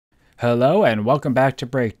Hello and welcome back to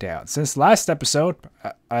Breakdown. Since the last episode,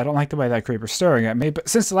 I don't like the way that creeper's staring at me, but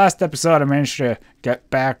since the last episode I managed to get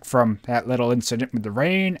back from that little incident with the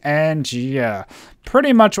rain, and yeah,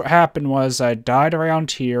 pretty much what happened was I died around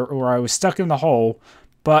here, or I was stuck in the hole,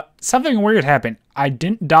 but something weird happened. I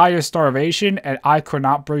didn't die of starvation, and I could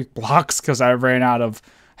not break blocks because I ran out of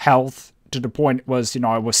health to the point it was,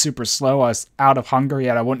 I was super slow, I was out of hunger,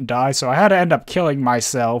 yet I wouldn't die, so I had to end up killing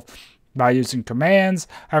myself by using commands.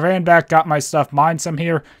 I ran back, got my stuff, mined some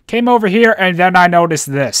here, came over here, and then I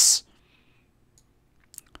noticed this.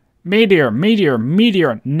 Meteor,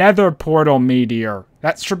 nether portal meteor.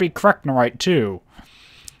 That should be Kreknorite too.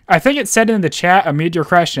 I think it said in the chat a meteor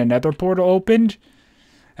crashed and a nether portal opened.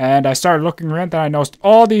 And I started looking around and I noticed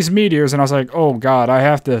all these meteors and I was like, oh god, I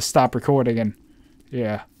have to stop recording and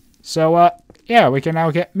yeah. So, yeah, we can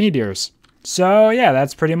now get meteors. So, yeah,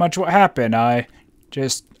 that's pretty much what happened. I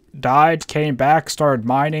just died, came back, started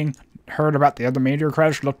mining, heard about the other meteor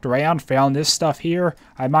crash, looked around, found this stuff here.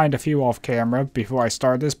 I mined a few off camera before I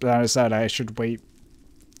started this, but then I decided I should wait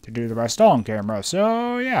to do the rest on camera.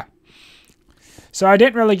 So, yeah. So I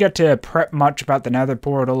didn't really get to prep much about the nether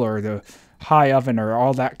portal or the high oven or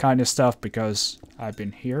all that kind of stuff because I've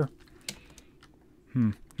been here.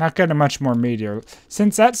 Not getting much more meteor.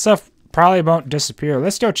 Since that stuff probably won't disappear,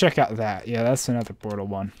 let's go check out that. Yeah, that's another portal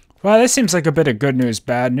one. Well, this seems like a bit of good news,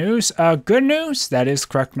 bad news. Good news, that is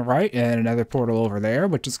Kreknorite and another portal over there,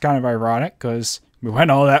 which is kind of ironic because we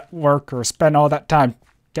went all that work or spent all that time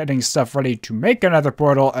getting stuff ready to make another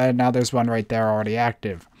portal, and now there's one right there already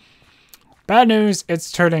active. Bad news,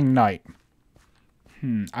 it's turning night.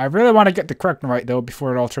 I really want to get the Kreknorite, though,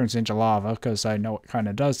 before it all turns into lava, because I know it kind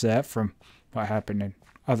of does that from what happened in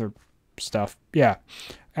other stuff. Yeah,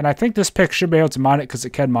 and I think this pick should be able to mine it because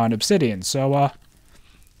it can mine obsidian, so,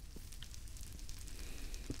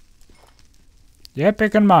 yep, it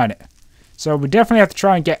can mine it. So we definitely have to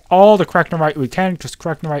try and get all the Kreknorite we can, because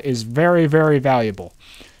Kreknorite is very, very valuable.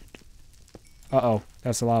 Uh-oh,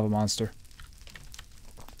 that's a lava monster.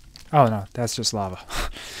 Oh no, that's just lava.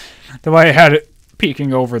 The way I had it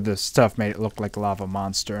peeking over the stuff made it look like a lava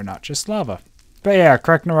monster, not just lava. But yeah,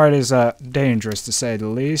 Kreknorite is dangerous to say the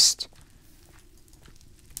least.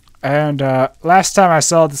 And last time I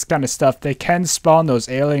saw this kind of stuff, they can spawn those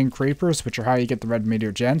alien creepers, which are how you get the red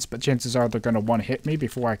meteor gems, but chances are they're going to one-hit me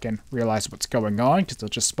before I can realize what's going on, because they'll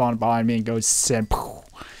just spawn behind me and go simple.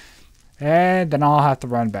 And then I'll have to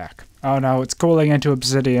run back. Oh no, it's cooling into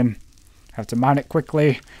obsidian. Have to mine it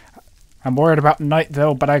quickly. I'm worried about night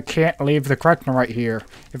though, but I can't leave the Kreknorite here.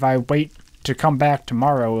 If I wait to come back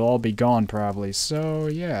tomorrow, it'll all be gone probably. So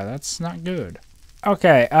yeah, that's not good.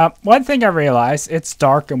 Okay, one thing I realized, it's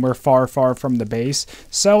dark and we're far, far from the base,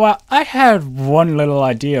 so I had one little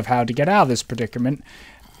idea of how to get out of this predicament.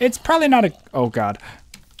 It's probably not a... oh god.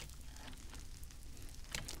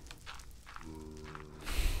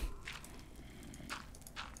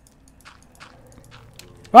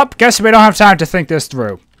 Well, guess we don't have time to think this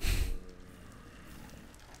through.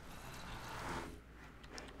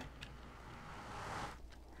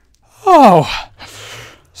 Oh!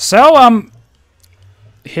 So,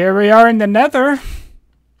 here we are in the nether.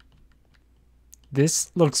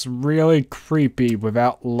 This looks really creepy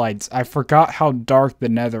without lights. I forgot how dark the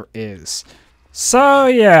nether is. So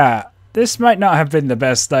yeah, this might not have been the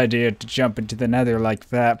best idea to jump into the nether like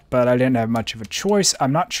that, but I didn't have much of a choice.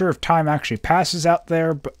 I'm not sure if time actually passes out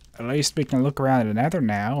there, but at least we can look around the nether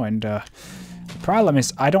now. And the problem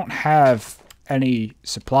is I don't have any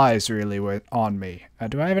supplies really on me.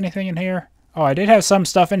 Do I have anything in here? Oh, I did have some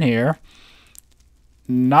stuff in here.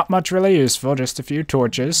 Not much really useful, just a few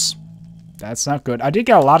torches. That's not good. I did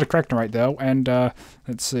get a lot of Kreknorite though, and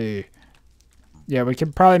let's see. Yeah, we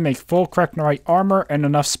can probably make full Kreknorite armor and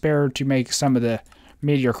enough spare to make some of the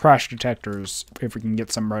meteor crash detectors if we can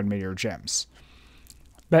get some red meteor gems.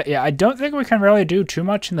 But yeah, I don't think we can really do too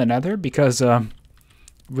much in the nether because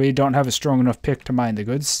we don't have a strong enough pick to mine the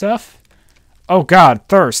good stuff. Oh god,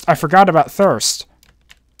 thirst. I forgot about thirst.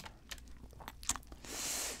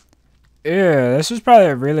 Yeah, this was probably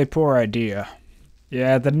a really poor idea.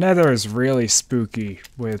 Yeah, the nether is really spooky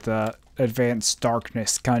with advanced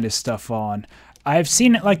darkness kind of stuff on. I've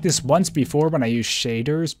seen it like this once before when I use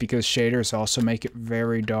shaders, because shaders also make it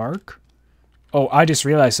very dark. Oh, I just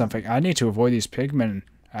realized something. I need to avoid these pigmen.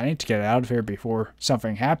 I need to get out of here before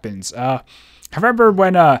something happens. I remember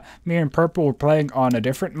when me and Purple were playing on a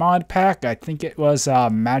different mod pack. I think it was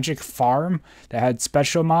Magic Farm that had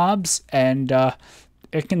special mobs, and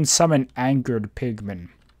it can summon angered pigmen.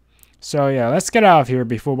 So yeah, let's get out of here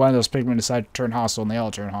before one of those pigmen decide to turn hostile and they all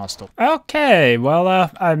turn hostile. Okay, well,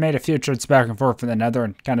 I made a few trips back and forth from the nether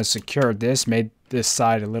and kind of secured this. Made this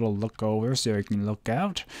side a little look over so we can look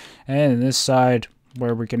out. And this side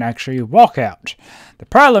where we can actually walk out. The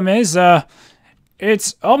problem is,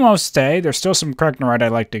 it's almost day. There's still some Kreknorite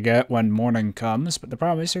I'd like to get when morning comes. But the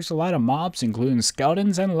problem is there's a lot of mobs, including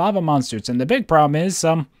skeletons and lava monsters. And the big problem is,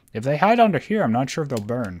 if they hide under here, I'm not sure if they'll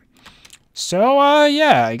burn. So,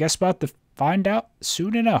 yeah, I guess we'll have to find out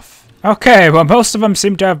soon enough. Okay, well, most of them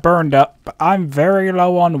seem to have burned up, but I'm very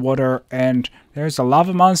low on water, and there's a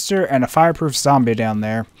lava monster and a fireproof zombie down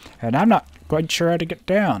there, and I'm not quite sure how to get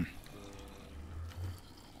down.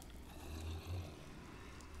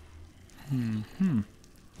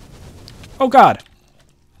 Oh, God!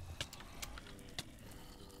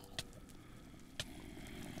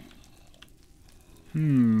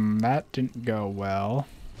 That didn't go well.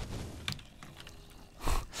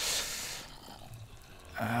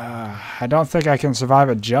 I don't think I can survive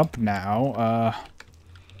a jump now.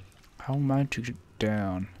 How am I to get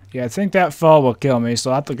down? Yeah, I think that fall will kill me,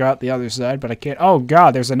 so I'll have to go out the other side, but I can't. Oh,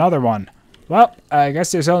 God, there's another one. Well, I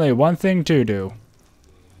guess there's only one thing to do.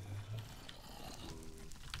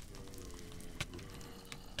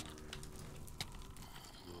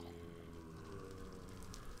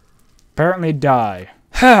 Apparently die.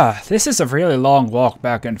 This is a really long walk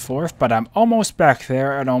back and forth, but I'm almost back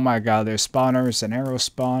there, and oh my god, there's spawners, an arrow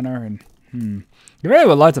spawner, and You really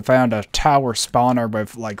would like to find a tower spawner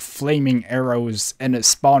with, like, flaming arrows and a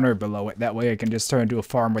spawner below it. That way I can just turn into a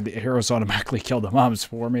farm where the arrows automatically kill the mobs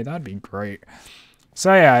for me. That'd be great.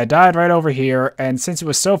 So yeah, I died right over here, and since it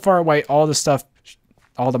was so far away, all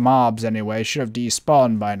the mobs anyway, should have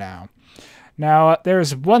despawned by now. Now,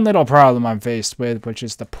 there's one little problem I'm faced with, which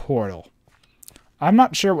is the portal. I'm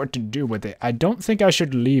not sure what to do with it. I don't think I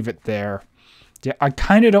should leave it there. Yeah, I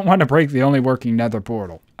kind of don't want to break the only working nether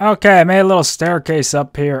portal. Okay, I made a little staircase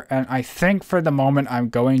up here, and I think for the moment I'm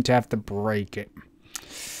going to have to break it.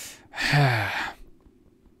 I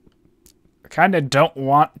kind of don't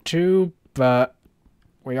want to, but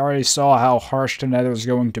we already saw how harsh the nether is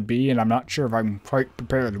going to be, and I'm not sure if I'm quite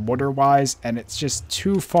prepared water-wise, and it's just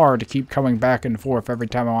too far to keep coming back and forth every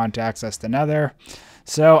time I want to access the nether.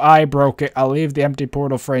 So I broke it. I'll leave the empty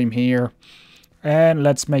portal frame here. And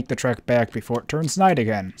let's make the trek back before it turns night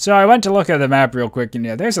again. So I went to look at the map real quick, and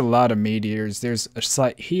yeah, there's a lot of meteors. There's a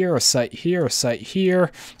site here, a site here, a site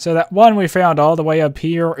here. So that one we found all the way up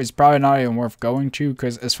here is probably not even worth going to,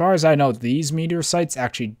 because as far as I know, these meteor sites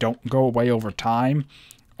actually don't go away over time.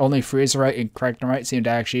 Only Freezerite and Kreknorite seem to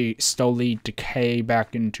actually slowly decay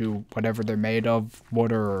back into whatever they're made of,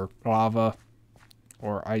 water or lava,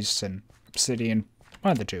 or ice and obsidian,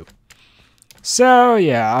 one of the two. So,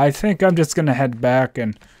 yeah, I think I'm just going to head back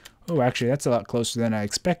and... Oh, actually, that's a lot closer than I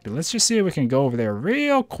expected. Let's just see if we can go over there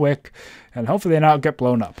real quick and hopefully not get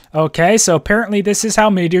blown up. Okay, so apparently this is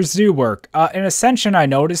how meteors do work. In Ascension, I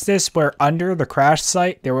noticed this where under the crash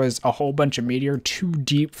site, there was a whole bunch of meteor too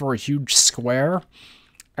deep for a huge square.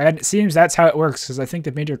 And it seems that's how it works, because I think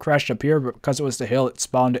the meteor crashed up here, but because it was the hill, it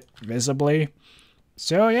spawned it visibly.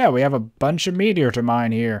 So, yeah, we have a bunch of meteor to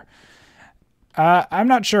mine here. I'm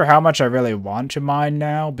not sure how much I really want to mine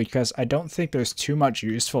now, because I don't think there's too much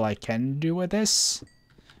useful I can do with this.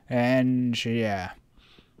 And, yeah.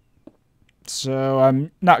 So,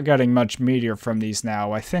 I'm not getting much meteor from these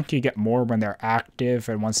now. I think you get more when they're active,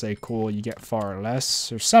 and once they cool, you get far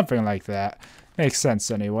less, or something like that. Makes sense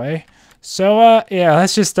anyway. So, yeah,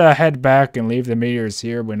 let's just head back and leave the meteors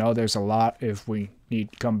here. We know there's a lot if we need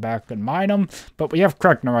to come back and mine them, but we have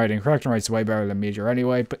Kreknorite, and Kreknorite's way better than meteor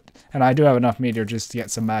anyway, and I do have enough meteor just to get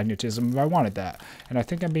some magnetism if I wanted that. And I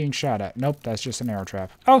think I'm being shot at. Nope, that's just an arrow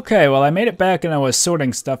trap. Okay, well, I made it back and I was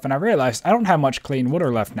sorting stuff, and I realized I don't have much clean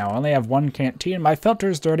water left now. I only have one canteen, my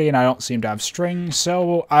filter's dirty, and I don't seem to have string,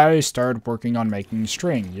 so I started working on making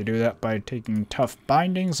string. You do that by taking tough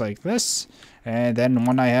bindings like this, and then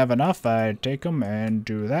when I have enough, I take them and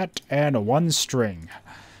do that, and one string.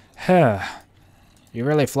 You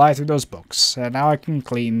really fly through those books, and now I can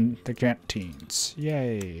clean the canteens.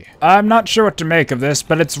 Yay. I'm not sure what to make of this,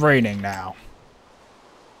 but it's raining now.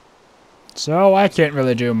 So I can't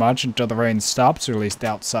really do much until the rain stops, or at least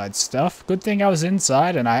outside stuff. Good thing I was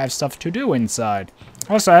inside, and I have stuff to do inside.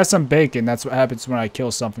 Also, I have some bacon. That's what happens when I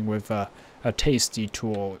kill something with a tasty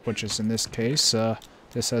tool, which is in this case,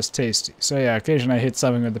 this has tasty. So yeah, occasionally I hit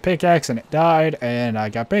something with the pickaxe, and it died, and I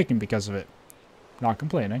got bacon because of it. Not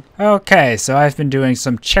complaining. Okay, so I've been doing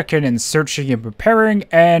some checking and searching and preparing,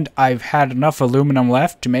 and I've had enough aluminum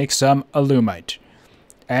left to make some alumite.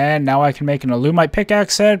 And now I can make an alumite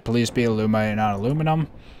pickaxe head. Please be alumite and not aluminum.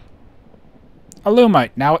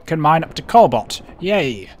 alumite. Now it can mine up to cobalt.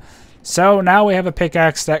 Yay. So now we have a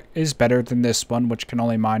pickaxe that is better than this one, which can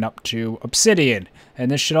only mine up to obsidian. And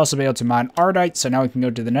this should also be able to mine ardite, so now we can go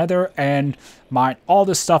to the nether and mine all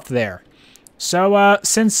the stuff there. So,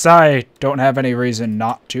 since I don't have any reason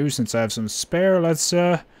not to, since I have some spare, let's,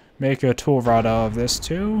 make a tool rod out of this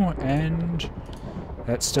too, and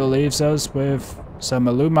that still leaves us with some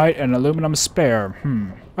alumite and aluminum spare.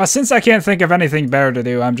 Well, since I can't think of anything better to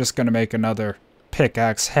do, I'm just gonna make another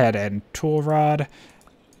pickaxe head and tool rod,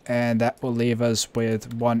 and that will leave us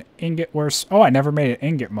with 1 ingot worth. Oh, I never made an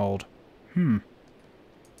ingot mold.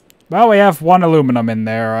 Well, we have 1 aluminum in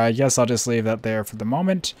there. I guess I'll just leave that there for the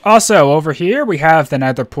moment. Also, over here, we have the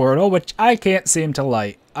nether portal, which I can't seem to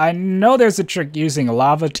light. I know there's a trick using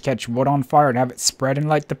lava to catch wood on fire and have it spread and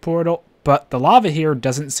light the portal, but the lava here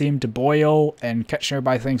doesn't seem to boil and catch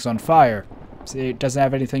nearby things on fire. See, it doesn't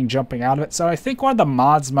have anything jumping out of it, so I think one of the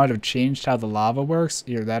mods might have changed how the lava works.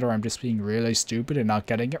 Either that or I'm just being really stupid and not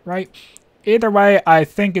getting it right. Either way, I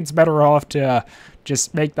think it's better off to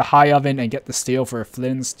just make the high oven and get the steel for a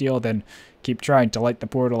flint and steel than keep trying to light the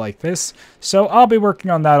portal like this. So I'll be working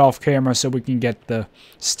on that off camera so we can get the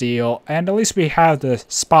steel, and at least we have the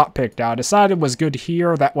spot picked out. I decided it was good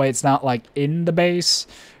here, that way it's not like in the base,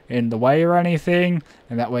 in the way or anything,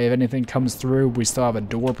 and that way if anything comes through we still have a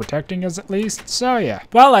door protecting us at least. So yeah,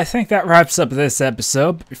 well, I think that wraps up this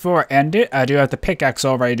episode. Before I end it, I do have the pickaxe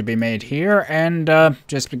all ready to be made here, and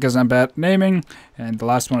just because I'm bad at naming, and the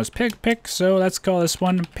last one is pick, so let's call this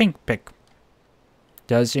one pink pick,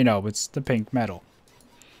 because you know it's the pink metal.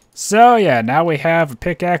 So yeah, now we have a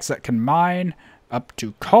pickaxe that can mine up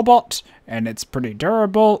to cobalt, and it's pretty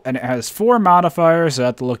durable, and it has 4 modifiers, so I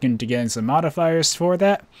have to look into getting some modifiers for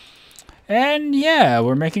that. And yeah,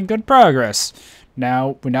 we're making good progress.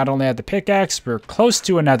 Now, we not only have the pickaxe, we're close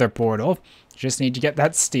to another portal. Just need to get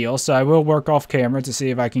that steel, so I will work off camera to see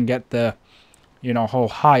if I can get the, you know, whole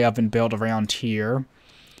high oven build around here.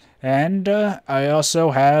 And I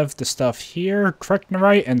also have the stuff here,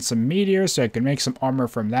 kryptonite and some meteors, so I can make some armor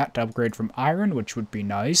from that to upgrade from iron, which would be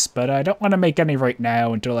nice. But I don't want to make any right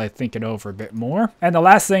now until I think it over a bit more. And the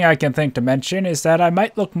last thing I can think to mention is that I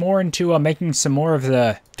might look more into making some more of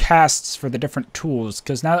the casts for the different tools,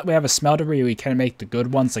 because now that we have a smeltery, we can make the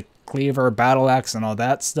good ones like cleaver, battle axe, and all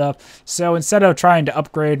that stuff. So instead of trying to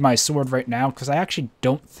upgrade my sword right now, because I actually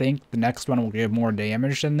don't think the next one will give more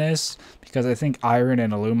damage than this, because I think iron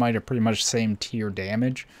and alumite are pretty much same tier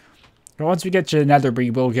damage. But once we get to the nether, we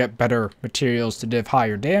will get better materials to give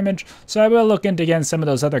higher damage, so I will look into getting some of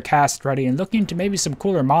those other casts ready and look into maybe some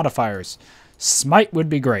cooler modifiers. Smite would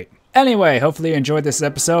be great. Anyway, hopefully you enjoyed this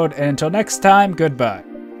episode, and until next time, goodbye.